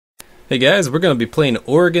Hey guys, we're going to be playing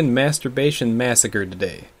Oregon Masturbation Massacre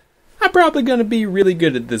today. I'm probably going to be really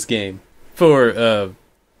good at this game. For,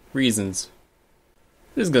 reasons.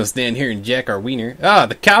 I'm just going to stand here and jack our wiener. Ah,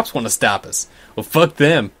 the cops want to stop us. Well, fuck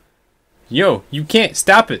them. Yo, you can't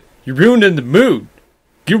stop it. You're ruining the mood.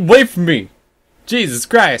 Get away from me. Jesus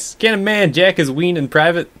Christ. Can't a man jack his ween in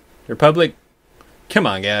private? Or public? Come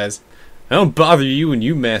on, guys. I don't bother you when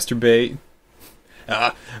you masturbate.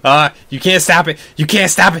 You can't stop it. You can't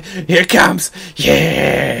stop it. Here it comes.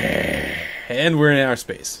 Yeah. And we're in outer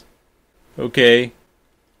space. Okay.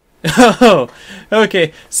 Oh,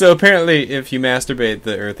 okay. So apparently if you masturbate,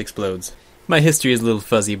 the Earth explodes. My history is a little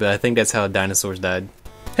fuzzy, but I think that's how dinosaurs died.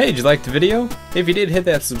 Hey, did you like the video? If you did, hit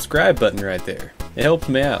that subscribe button right there. It helps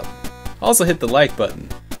me out. Also hit the like button.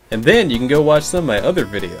 And then you can go watch some of my other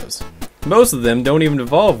videos. Most of them don't even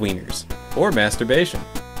involve wieners. Or masturbation.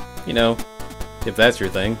 You know, if that's your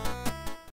thing.